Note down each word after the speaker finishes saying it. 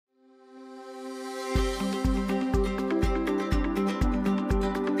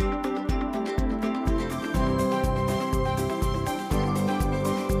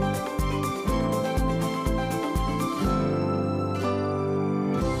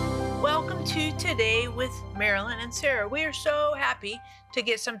Welcome to Today with Marilyn and Sarah. We are so happy to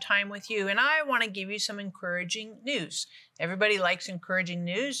get some time with you, and I want to give you some encouraging news. Everybody likes encouraging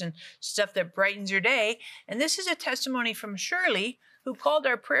news and stuff that brightens your day, and this is a testimony from Shirley, who called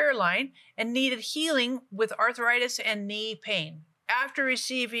our prayer line and needed healing with arthritis and knee pain. After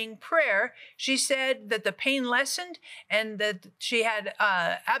receiving prayer, she said that the pain lessened and that she had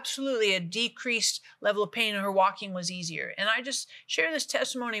absolutely a decreased level of pain and her walking was easier. And I just share this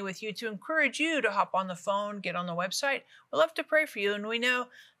testimony with you to encourage you to hop on the phone, get on the website. We'd love to pray for you. And we know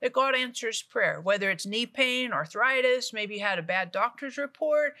that God answers prayer, whether it's knee pain, arthritis, maybe you had a bad doctor's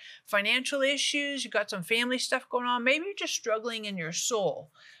report, financial issues, you got some family stuff going on, maybe you're just struggling in your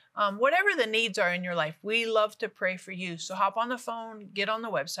soul. Whatever the needs are in your life, we love to pray for you. So hop on the phone, get on the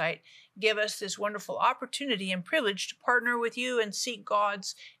website, give us this wonderful opportunity and privilege to partner with you and seek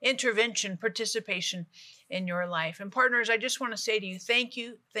God's intervention, participation in your life. And partners, I just want to say to you, thank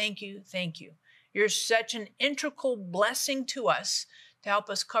you, thank you, thank you. You're such an integral blessing to us to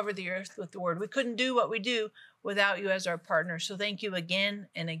help us cover the earth with the word. We couldn't do what we do without you as our partner. So thank you again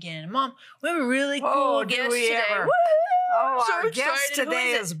and again. Mom, we have a really cool guest today. Our guest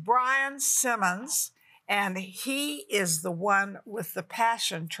today is Brian Simmons, and he is the one with the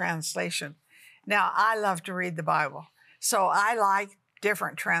Passion Translation. Now, I love to read the Bible, so I like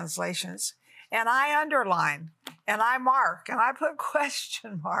different translations, and I underline, and I mark, and I put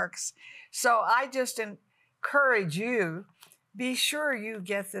question marks. So I just encourage you, be sure you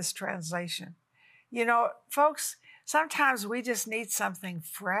get this translation. You know, folks, sometimes we just need something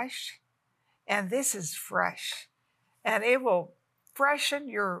fresh, and this is fresh. And it will freshen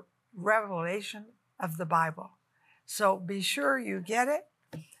your revelation of the Bible. So be sure you get it,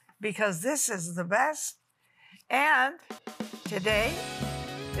 because this is the best. And today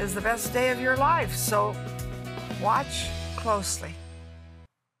is the best day of your life. So watch closely.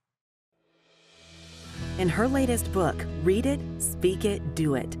 In her latest book, Read It, Speak It,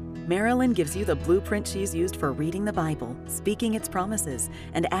 Do It, Marilyn gives you the blueprint she's used for reading the Bible, speaking its promises,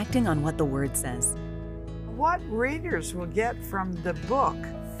 and acting on what the Word says. What readers will get from the book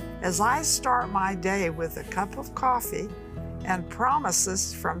as I start my day with a cup of coffee and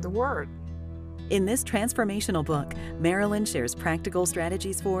promises from the Word. In this transformational book, Marilyn shares practical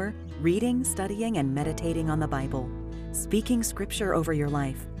strategies for reading, studying, and meditating on the Bible, speaking Scripture over your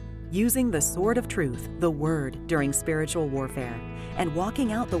life, using the sword of truth, the Word, during spiritual warfare, and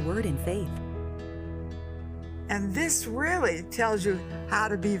walking out the Word in faith. And this really tells you how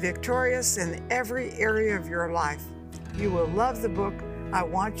to be victorious in every area of your life. You will love the book. I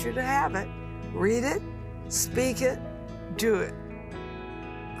want you to have it. Read it, speak it, do it.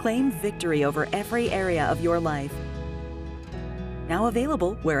 Claim victory over every area of your life. Now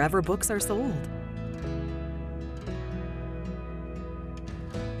available wherever books are sold.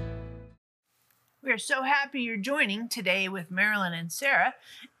 We are so happy you're joining Today with Marilyn and Sarah.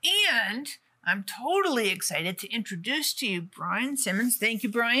 And I'm totally excited to introduce to you Brian Simmons. Thank you,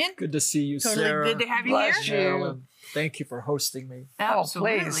 Brian. Good to see you, Totally Sarah. good to have you Bless here. you. Marilyn, thank you for hosting me.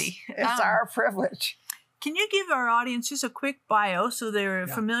 Absolutely. Oh, please. It's our privilege. Can you give our audience just a quick bio so they're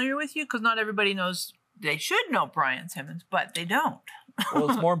familiar with you? Because not everybody knows. They should know Brian Simmons, but they don't.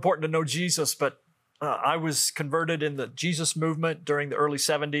 Well, it's more important to know Jesus, but I was converted in the Jesus movement during the early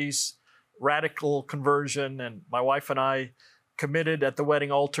 70s, radical conversion, and my wife and I committed at the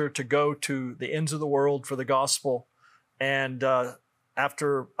wedding altar to go to the ends of the world for the gospel. And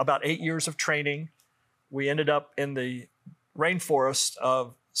after about 8 years of training, we ended up in the rainforest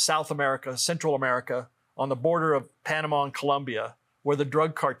of South America, Central America, on the border of Panama and Colombia, where the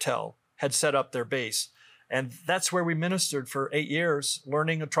drug cartel had set up their base. And that's where we ministered for 8 years,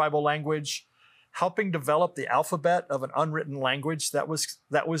 learning a tribal language, helping develop the alphabet of an unwritten language. That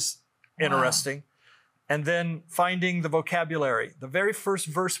was interesting. And then finding the vocabulary. The very first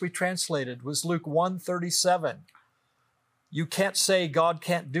verse we translated was Luke 1:37. You can't say God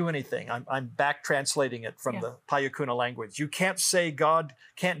can't do anything. I'm back translating it from the Payakuna language. You can't say God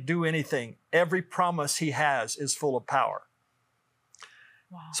can't do anything. Every promise he has is full of power.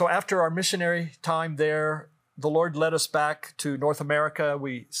 Wow. So after our missionary time there, the Lord led us back to North America.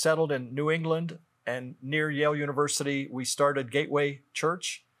 We settled in New England, and near Yale University, we started Gateway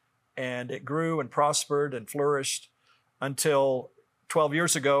Church. And it grew and prospered and flourished until 12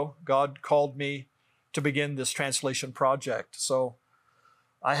 years ago, God called me to begin this translation project. So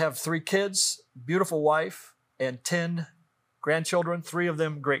I have 3 kids, beautiful wife, and 10 grandchildren, 3 of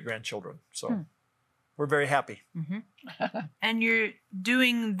them great-grandchildren. So we're very happy. Mm-hmm. And you're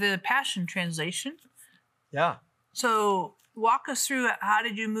doing the Passion Translation? Yeah. So walk us through, how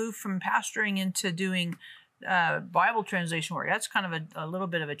did you move from pastoring into doing Bible translation work? That's kind of a little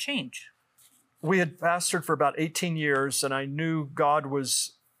bit of a change. we had pastored for about 18 years, and I knew God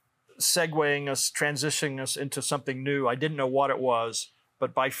was segueing us, transitioning us into something new. I didn't know what it was,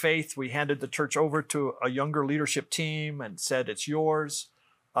 but by faith, we handed the church over to a younger leadership team and said, it's yours.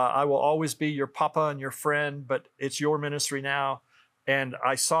 I will always be your papa and your friend, but it's your ministry now. And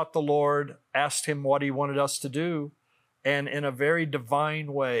I sought the Lord, asked him what he wanted us to do. And in a very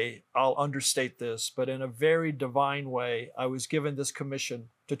divine way, I'll understate this, but in a very divine way, I was given this commission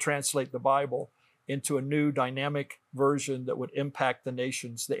to translate the Bible into a new dynamic version that would impact the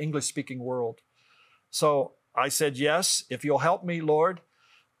nations, the English-speaking world. So I said, yes, if you'll help me, Lord.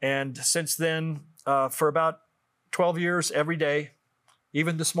 And since then, for about 12 years, every day,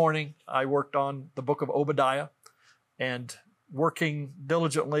 even this morning, I worked on the book of Obadiah and working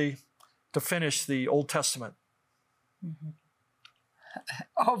diligently to finish the Old Testament.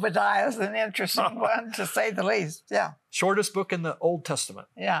 Obadiah is an interesting one, to say the least. Yeah. Shortest book in the Old Testament.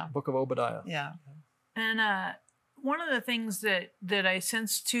 Yeah. Book of Obadiah. Yeah. And one of the things that I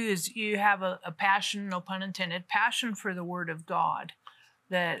sense too is you have a passion, no pun intended, passion for the Word of God.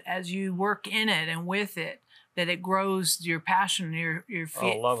 That as you work in it and with it, that it grows your passion, your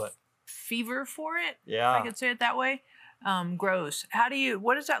love it. Fever for it. Yeah. If I could say it that way, grows.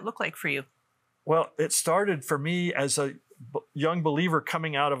 What does that look like for you? Well, it started for me as a young believer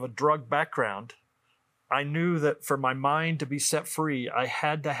coming out of a drug background. I knew that for my mind to be set free, I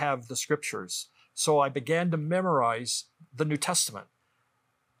had to have the scriptures. So I began to memorize the New Testament.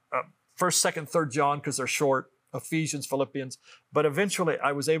 1st, 2nd, 3rd John, because they're short, Ephesians, Philippians. But eventually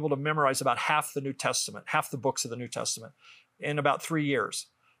I was able to memorize about half the New Testament, half the books of the New Testament in about 3 years.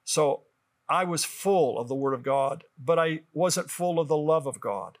 So I was full of the Word of God, but I wasn't full of the love of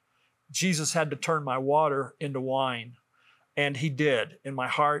God. Jesus had to turn my water into wine. And he did, in my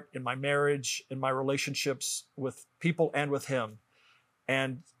heart, in my marriage, in my relationships with people and with him.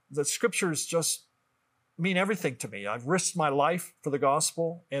 And the scriptures just mean everything to me. I've risked my life for the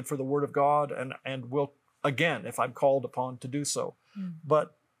gospel and for the Word of God, and will again if I'm called upon to do so.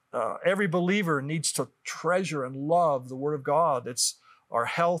 But every believer needs to treasure and love the Word of God. It's our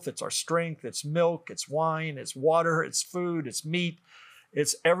health, it's our strength, it's milk, it's wine, it's water, it's food, it's meat.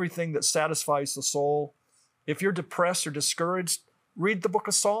 It's everything that satisfies the soul. If you're depressed or discouraged, read the book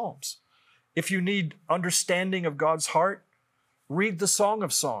of Psalms. If you need understanding of God's heart, read the Song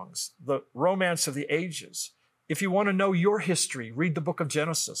of Songs, the romance of the ages. If you want to know your history, read the book of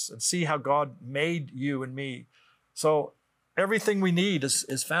Genesis and see how God made you and me. So everything we need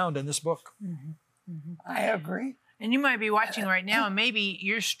is found in this book. I agree. And you might be watching right now, and maybe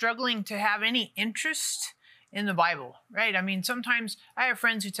you're struggling to have any interest in the Bible, right? I mean, sometimes I have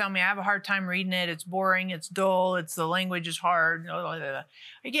friends who tell me I have a hard time reading it. It's boring. It's dull. The language is hard. I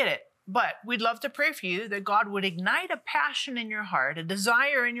get it. But we'd love to pray for you that God would ignite a passion in your heart, a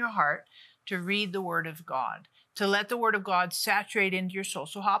desire in your heart to read the Word of God, to let the Word of God saturate into your soul.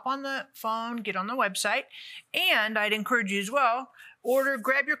 So hop on the phone, get on the website, and I'd encourage you as well,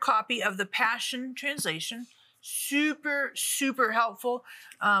 grab your copy of the Passion Translation. Super, super helpful.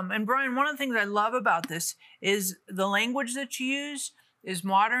 And Brian, one of the things I love about this is the language that you use is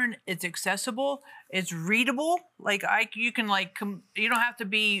modern, it's accessible, it's readable. You don't have to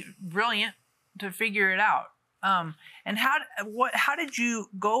be brilliant to figure it out. And how did you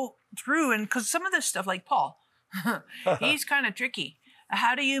go through? And because some of this stuff, like Paul, he's kind of tricky.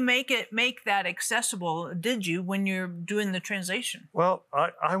 How do you make that accessible? Did you when you're doing the translation? Well,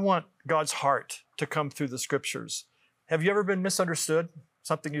 I want God's heart to come through the scriptures. Have you ever been misunderstood?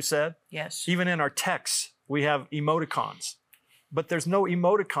 Something you said? Yes. Even in our texts, we have emoticons, but there's no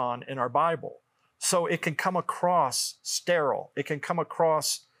emoticon in our Bible. So it can come across sterile. It can come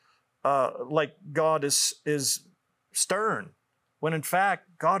across like God is stern, when in fact,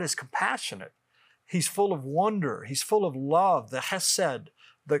 God is compassionate. He's full of wonder. He's full of love, the hesed,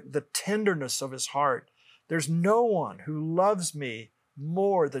 the tenderness of his heart. There's no one who loves me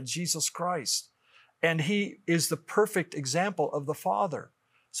more than Jesus Christ. And he is the perfect example of the Father.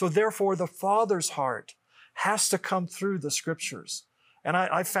 So therefore, the Father's heart has to come through the scriptures. And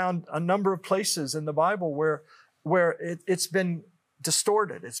I found a number of places in the Bible where it's been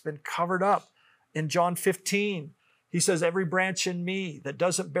distorted. It's been covered up. In John 15, he says, every branch in me that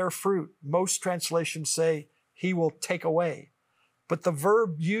doesn't bear fruit, most translations say, he will take away. But the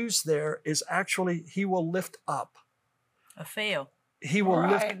verb used there is actually, he will lift up. A fail. He will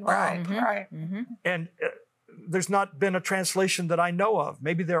lift up. Right. Mm-hmm. And there's not been a translation that I know of.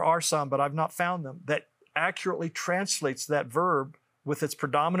 Maybe there are some, but I've not found them that accurately translates that verb with its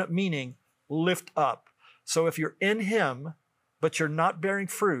predominant meaning, lift up. So if you're in him, but you're not bearing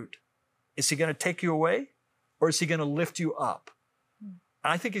fruit, is he going to take you away or is he going to lift you up?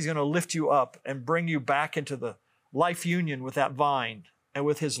 I think he's going to lift you up and bring you back into the life union with that vine and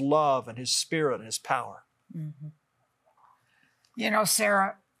with his love and his spirit and his power. Mm-hmm. You know,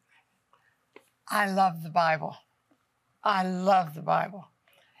 Sarah, I love the Bible. I love the Bible.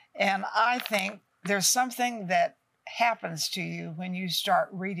 And I think there's something that happens to you when you start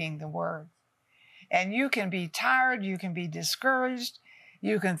reading the Word. And you can be tired, you can be discouraged,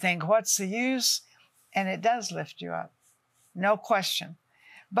 you can think, what's the use? And it does lift you up, no question.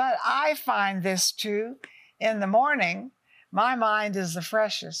 But I find this too, in the morning, my mind is the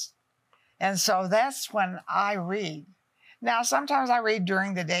freshest. And so that's when I read. Now, sometimes I read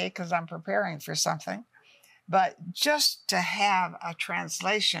during the day because I'm preparing for something, but just to have a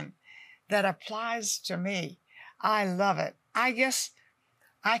translation that applies to me, I love it. I guess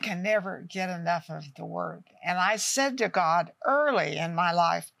I can never get enough of the Word. And I said to God early in my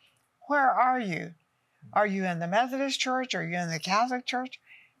life, where are you? Are you in the Methodist Church? Are you in the Catholic Church?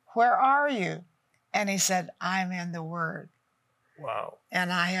 Where are you? And he said, I'm in the Word. Wow.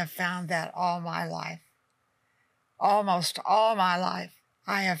 And I have found that all my life. Almost all my life,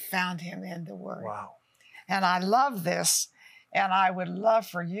 I have found him in the Word. Wow. And I love this. And I would love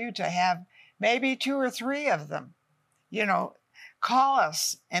for you to have maybe 2 or 3 of them. You know, call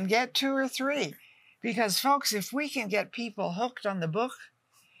us and get 2 or 3. Because, folks, if we can get people hooked on the book,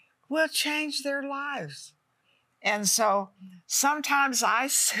 we'll change their lives. And so sometimes I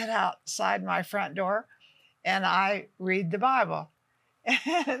sit outside my front door and I read the Bible.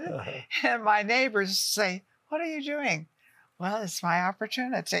 And my neighbors say, what are you doing? Well, it's my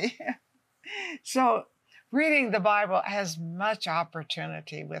opportunity. So reading the Bible has much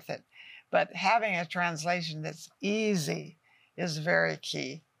opportunity with it, but having a translation that's easy is very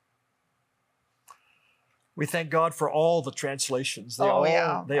key. We thank God for all the translations. They all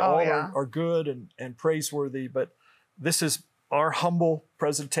are good and praiseworthy, but this is our humble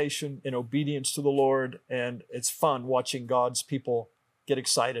presentation in obedience to the Lord, and it's fun watching God's people get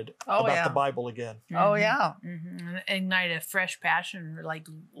excited about the Bible again. Oh, yeah. Mm-hmm. Ignite a fresh passion, like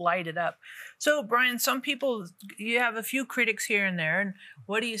light it up. So, Brian, some people, you have a few critics here and there, and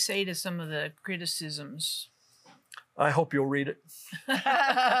what do you say to some of the criticisms? I hope you'll read it.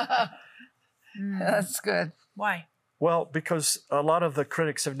 That's good. Why? Well, because a lot of the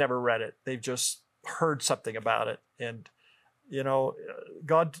critics have never read it. They've just heard something about it. And, you know,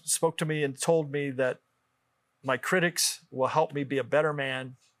 God spoke to me and told me that my critics will help me be a better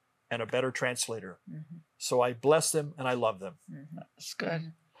man and a better translator. Mm-hmm. So I bless them and I love them. Mm-hmm. That's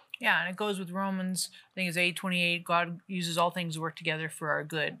good. Yeah, and it goes with Romans, I think it's 8:28, God uses all things to work together for our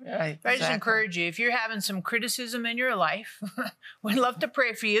good. Right, I just encourage you, if you're having some criticism in your life, we'd love to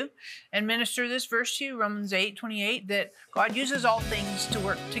pray for you and minister this verse to you, Romans 8:28, that God uses all things to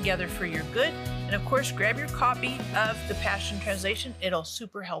work together for your good. And of course, grab your copy of the Passion Translation. It'll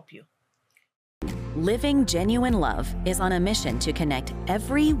super help you. Living Genuine Love is on a mission to connect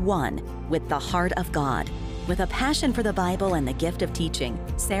everyone with the heart of God. With a passion for the Bible and the gift of teaching,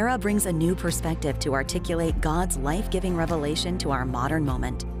 Sarah brings a new perspective to articulate God's life-giving revelation to our modern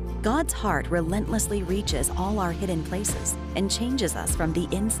moment. God's heart relentlessly reaches all our hidden places and changes us from the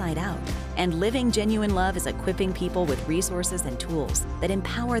inside out. And Living Genuine Love is equipping people with resources and tools that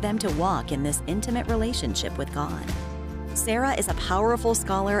empower them to walk in this intimate relationship with God. Sarah is a powerful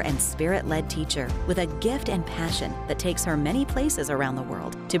scholar and spirit-led teacher with a gift and passion that takes her many places around the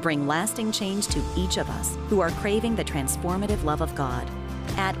world to bring lasting change to each of us who are craving the transformative love of God.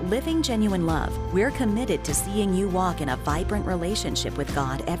 At Living Genuine Love, we're committed to seeing you walk in a vibrant relationship with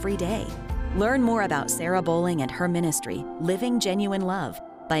God every day. Learn more about Sarah Bowling and her ministry, Living Genuine Love,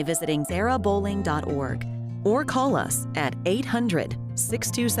 by visiting sarahbowling.org or call us at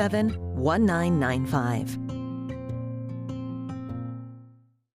 800-627-1995.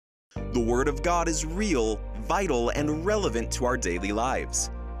 The Word of God is real, vital, and relevant to our daily lives.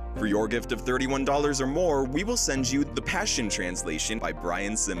 For your gift of $31 or more, we will send you The Passion Translation by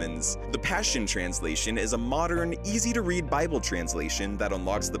Brian Simmons. The Passion Translation is a modern, easy-to-read Bible translation that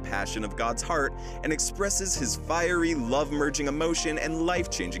unlocks the passion of God's heart and expresses His fiery, love-merging emotion and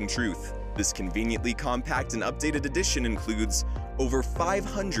life-changing truth. This conveniently compact and updated edition includes over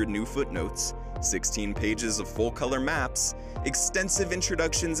 500 new footnotes, 16 pages of full-color maps, extensive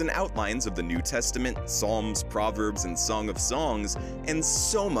introductions and outlines of the New Testament, Psalms, Proverbs, and Song of Songs, and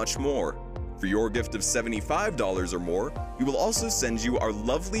so much more. For your gift of $75 or more, we will also send you our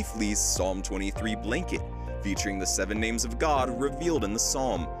lovely fleece Psalm 23 blanket, featuring the 7 names of God revealed in the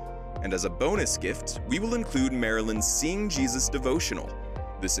psalm. And as a bonus gift, we will include Marilyn's Seeing Jesus devotional.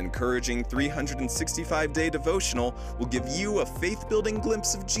 This encouraging 365-day devotional will give you a faith-building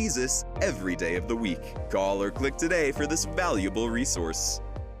glimpse of Jesus every day of the week. Call or click today for this valuable resource.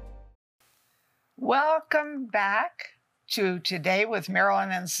 Welcome back to Today with Marilyn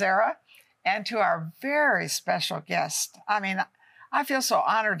and Sarah, and to our very special guest. I feel so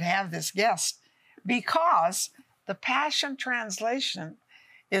honored to have this guest because the Passion Translation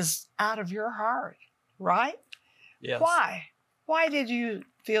is out of your heart, right? Yes. Why? Why did you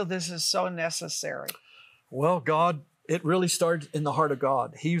feel this is so necessary? Well, God, it really started in the heart of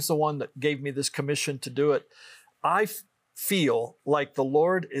God. He's the one that gave me this commission to do it. I feel like the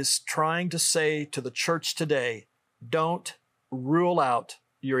Lord is trying to say to the church today, don't rule out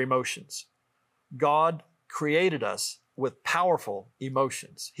your emotions. God created us with powerful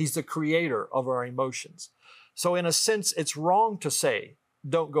emotions. He's the creator of our emotions. So in a sense, it's wrong to say,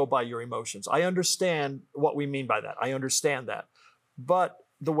 don't go by your emotions. I understand what we mean by that. I understand that. But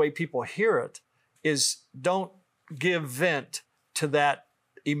the way people hear it is don't give vent to that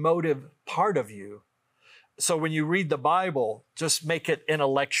emotive part of you. So when you read the Bible, just make it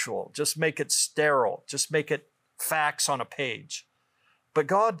intellectual, just make it sterile, just make it facts on a page. But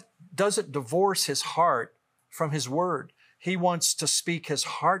God doesn't divorce his heart from his word. He wants to speak his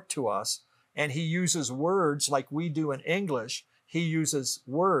heart to us, and he uses words like we do in English. He uses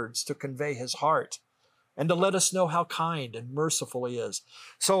words to convey his heart and to let us know how kind and merciful he is.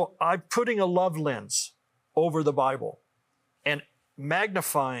 So I'm putting a love lens over the Bible and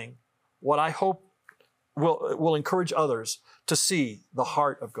magnifying what I hope will encourage others to see the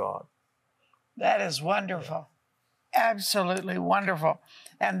heart of God. That is wonderful. Absolutely wonderful.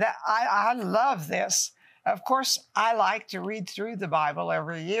 And I love this. Of course, I like to read through the Bible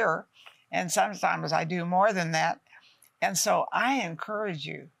every year, and sometimes I do more than that. And so I encourage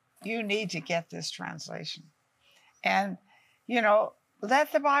you, you need to get this translation. And,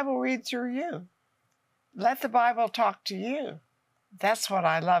 let the Bible read through you. Let the Bible talk to you. That's what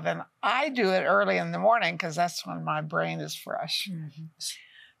I love. And I do it early in the morning because that's when my brain is fresh. Mm-hmm.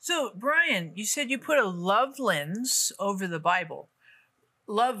 So, Brian, you said you put a love lens over the Bible.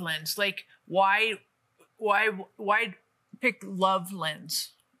 Love lens, like why pick love lens?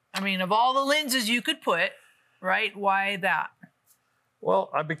 Of all the lenses you could put, right? Why that?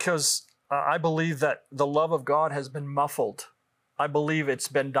 Well, because I believe that the love of God has been muffled. I believe it's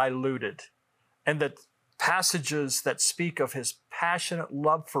been diluted. And that passages that speak of his passionate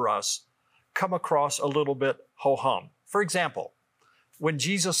love for us come across a little bit ho-hum. For example, when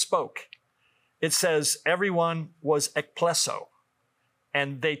Jesus spoke, it says everyone was ekplesso,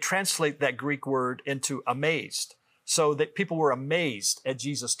 and they translate that Greek word into amazed, so that people were amazed at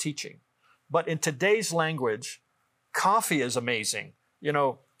Jesus' teaching. But in today's language, coffee is amazing.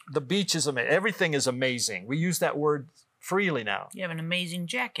 The beach is amazing. Everything is amazing. We use that word freely now. You have an amazing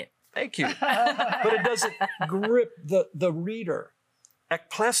jacket. Thank you. But it doesn't grip the reader.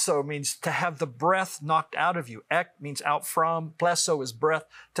 Ekplesso means to have the breath knocked out of you. Ek means out from. Plesso is breath.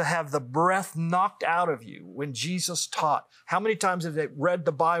 To have the breath knocked out of you when Jesus taught. How many times have they read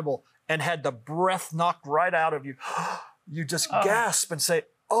the Bible and had the breath knocked right out of you? You just gasp and say,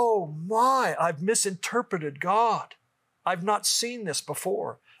 oh my, I've misinterpreted God. I've not seen this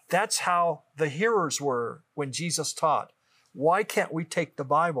before. That's how the hearers were when Jesus taught. Why can't we take the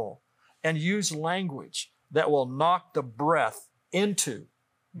Bible and use language that will knock the breath into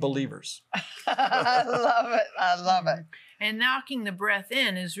believers? I love it. I love it. And knocking the breath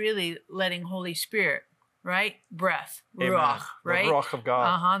in is really letting Holy Spirit, right? Breath, Amen. ruach, right? The ruach of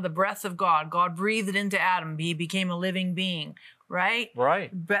God. The breath of God. God breathed into Adam. He became a living being, right?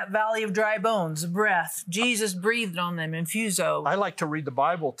 Right. Valley of dry bones, breath. Jesus breathed on them, infuso. I like to read the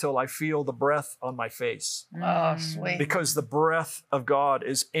Bible till I feel the breath on my face. Oh, sweet. Because the breath of God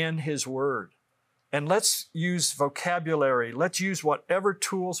is in his word. And let's use vocabulary. Let's use whatever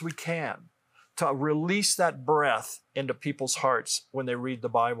tools we can to release that breath into people's hearts when they read the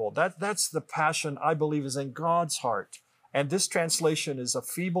Bible. That's the passion I believe is in God's heart. And this translation is a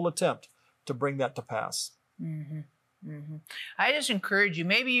feeble attempt to bring that to pass. Mm-hmm. Mm-hmm. I just encourage you,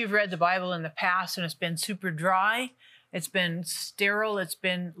 maybe you've read the Bible in the past and it's been super dry, it's been sterile, it's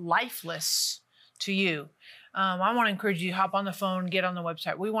been lifeless to you. I want to encourage you to hop on the phone, get on the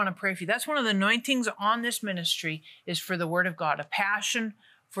website. We want to pray for you. That's one of the anointings on this ministry is for the Word of God, a passion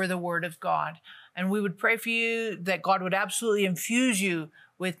for the Word of God. And we would pray for you that God would absolutely infuse you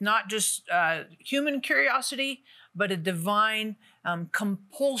with not just human curiosity, but a divine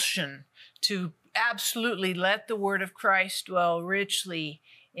compulsion to absolutely let the Word of Christ dwell richly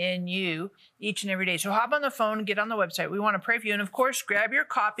in you each and every day. So hop on the phone, get on the website. We want to pray for you. And of course, grab your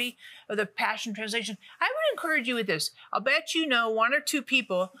copy of the Passion Translation. I would encourage you with this. I'll bet you know one or two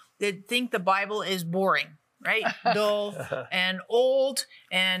people that think the Bible is boring, right? Dull and old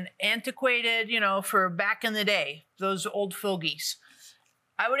and antiquated, for back in the day, those old fogies.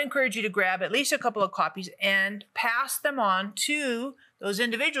 I would encourage you to grab at least a couple of copies and pass them on to those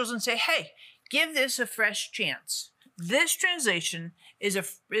individuals and say, hey, give this a fresh chance. This translation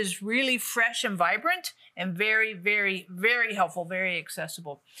is really fresh and vibrant and very, very, very helpful, very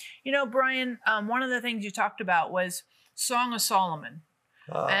accessible. Brian, one of the things you talked about was Song of Solomon.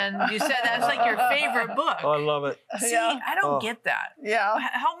 And you said that's like your favorite book. Oh, I love it. See, I don't get that. Yeah.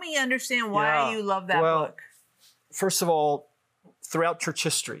 Help me understand why you love that book. First of all, throughout church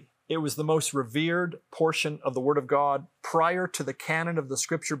history, it was the most revered portion of the Word of God prior to the canon of the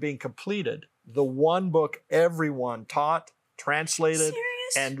Scripture being completed. The one book everyone taught, translated,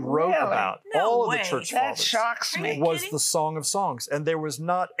 and wrote about. No all way. of the church That fathers shocks me. was the Song of Songs. And there was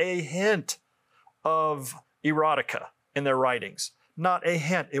not a hint of erotica in their writings. Not a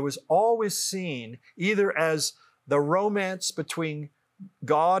hint. It was always seen either as the romance between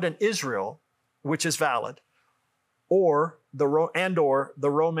God and Israel, which is valid, or the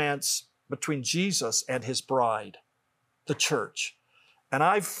romance between Jesus and his bride, the church. And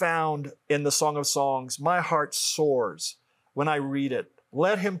I've found in the Song of Songs, my heart soars when I read it.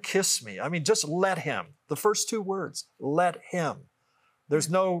 Let him kiss me. I mean, just let him. The first two words, let him. There's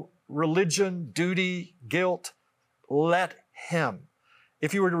no religion, duty, guilt. Let him.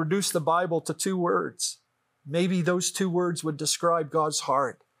 If you were to reduce the Bible to two words, maybe those two words would describe God's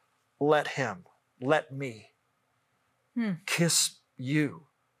heart. Let him. Let me. Kiss you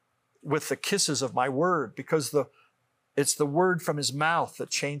with the kisses of my word, because it's the word from his mouth that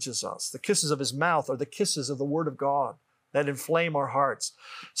changes us. The kisses of his mouth are the kisses of the word of God that inflame our hearts.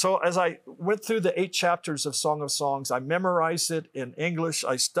 So as I went through the 8 chapters of Song of Songs, I memorized it in English.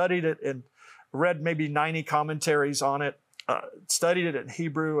 I studied it and read maybe 90 commentaries on it, studied it in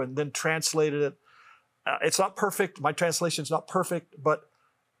Hebrew, and then translated it. It's not perfect. My translation's not perfect, but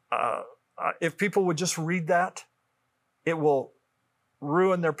if people would just read that, it will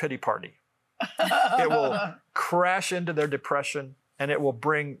ruin their pity party. It will crash into their depression, and it will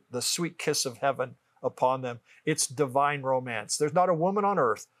bring the sweet kiss of heaven upon them. It's divine romance. There's not a woman on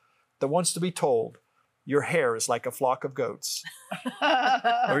earth that wants to be told your hair is like a flock of goats,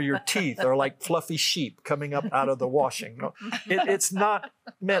 or your teeth are like fluffy sheep coming up out of the washing. No, it's not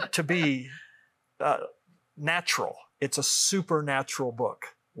meant to be natural. It's a supernatural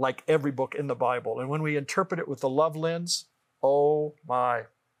book, like every book in the Bible. And when we interpret it with the love lens, oh my,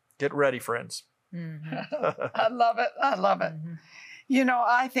 get ready, friends. I love it. I love it.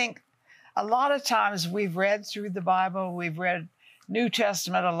 I think a lot of times we've read through the Bible, we've read New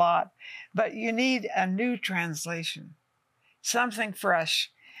Testament a lot, but you need a new translation, something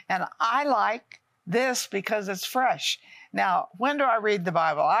fresh. And I like this because it's fresh. Now, when do I read the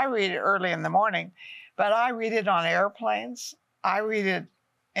Bible? I read it early in the morning, but I read it on airplanes. I read it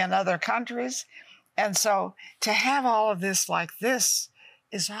in other countries. And so to have all of this like this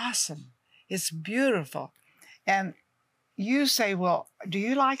is awesome. It's beautiful. And you say, well, do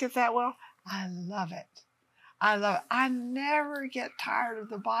you like it that well? I love it. I love it. I never get tired of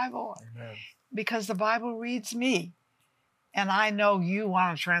the Bible. Amen. Because the Bible reads me. And I know you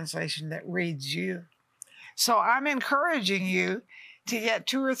want a translation that reads you. So I'm encouraging you to get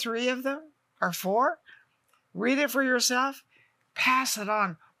 2 or 3 of them, or 4. Read it for yourself. Pass it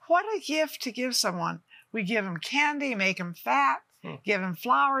on. What a gift to give someone. We give them candy, make them fat, give them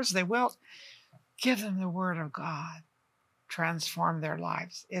flowers, they wilt. Give them the Word of God. Transform their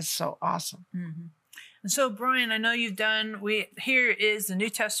lives. It's so awesome. Mm-hmm. And so, Brian, I know you've done, here is the New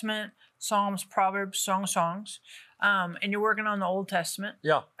Testament, Psalms, Proverbs, Song of Songs, and you're working on the Old Testament.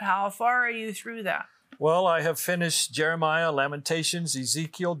 Yeah. How far are you through that? Well, I have finished Jeremiah, Lamentations,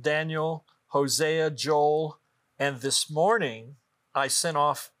 Ezekiel, Daniel, Hosea, Joel, and this morning I sent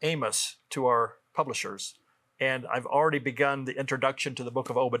off Amos to our publishers, and I've already begun the introduction to the book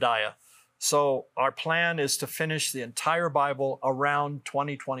of Obadiah. So our plan is to finish the entire Bible around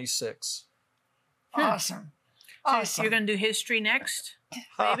 2026. Awesome. So Awesome. you're going to do history next,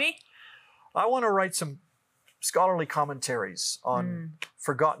 maybe? I want to write some scholarly commentaries on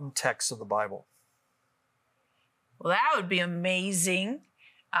forgotten texts of the Bible. Well, that would be amazing.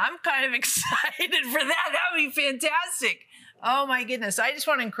 I'm kind of excited for that. That would be fantastic. Oh my goodness. I just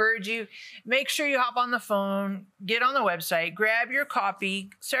want to encourage you, make sure you hop on the phone, get on the website, grab your copy,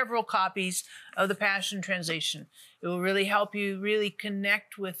 several copies of the Passion Translation. It will really help you really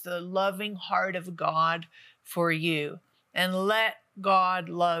connect with the loving heart of God for you. And let God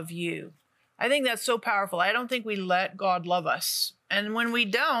love you. I think that's so powerful. I don't think we let God love us. And when we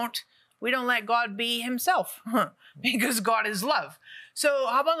don't let God be himself because God is love. So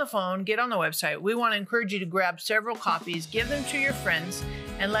hop on the phone, get on the website. We want to encourage you to grab several copies, give them to your friends,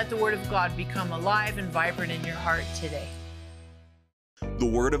 and let the Word of God become alive and vibrant in your heart today. The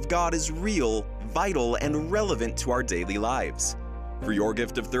Word of God is real, vital, and relevant to our daily lives. For your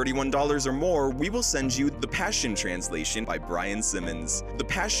gift of $31 or more, we will send you The Passion Translation by Brian Simmons. The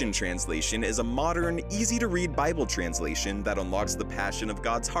Passion Translation is a modern, easy-to-read Bible translation that unlocks the passion of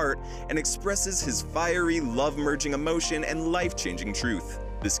God's heart and expresses his fiery, love-merging emotion and life-changing truth.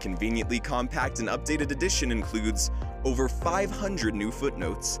 This conveniently compact and updated edition includes over 500 new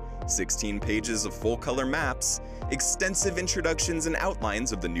footnotes, 16 pages of full-color maps, extensive introductions and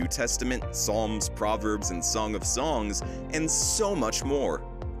outlines of the New Testament, Psalms, Proverbs, and Song of Songs, and so much more.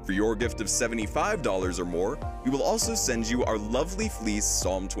 For your gift of $75 or more, we will also send you our lovely fleece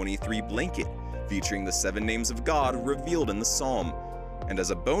Psalm 23 blanket, featuring the 7 names of God revealed in the psalm. And as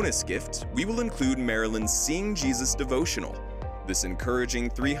a bonus gift, we will include Marilyn's Seeing Jesus devotional. This encouraging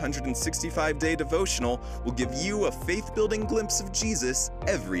 365-day devotional will give you a faith-building glimpse of Jesus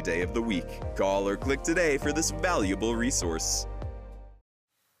every day of the week. Call or click today for this valuable resource.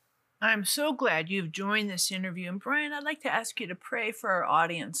 I'm so glad you've joined this interview. And Brian, I'd like to ask you to pray for our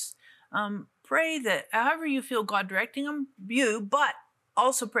audience. Pray that however you feel God directing you, but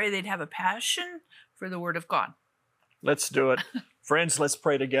also pray they'd have a passion for the Word of God. Let's do it. Friends, let's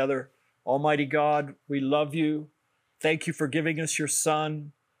pray together. Almighty God, we love you. Thank you for giving us your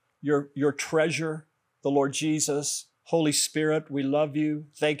Son, your treasure, the Lord Jesus. Holy Spirit, we love you.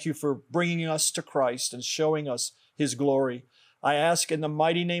 Thank you for bringing us to Christ and showing us his glory. I ask in the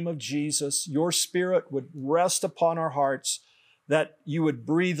mighty name of Jesus, your Spirit would rest upon our hearts, that you would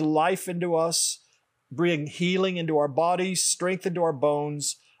breathe life into us, bring healing into our bodies, strength into our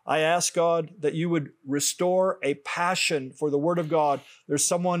bones. I ask, God, that you would restore a passion for the Word of God. There's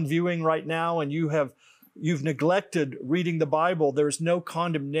someone viewing right now and you've neglected reading the Bible. There's no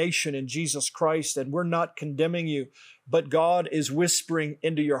condemnation in Jesus Christ, and we're not condemning you. But God is whispering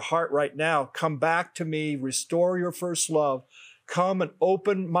into your heart right now, come back to me, restore your first love. Come and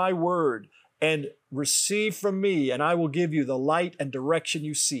open my word and receive from me, and I will give you the light and direction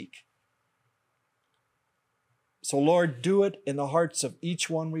you seek. So Lord, do it in the hearts of each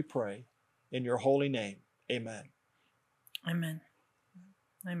one, we pray. In your holy name, amen. Amen.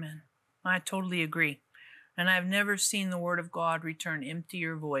 Amen. I totally agree. And I've never seen the Word of God return empty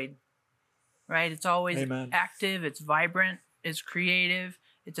or void, right? It's always active, it's vibrant, it's creative,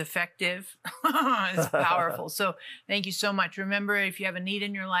 it's effective, it's powerful. So thank you so much. Remember, if you have a need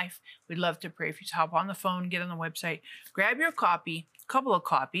in your life, we'd love to pray. If you hop on the phone, get on the website, grab your copy, a couple of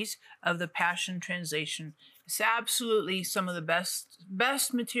copies of the Passion Translation. It's absolutely some of the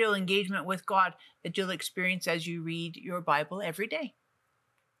best material engagement with God that you'll experience as you read your Bible every day.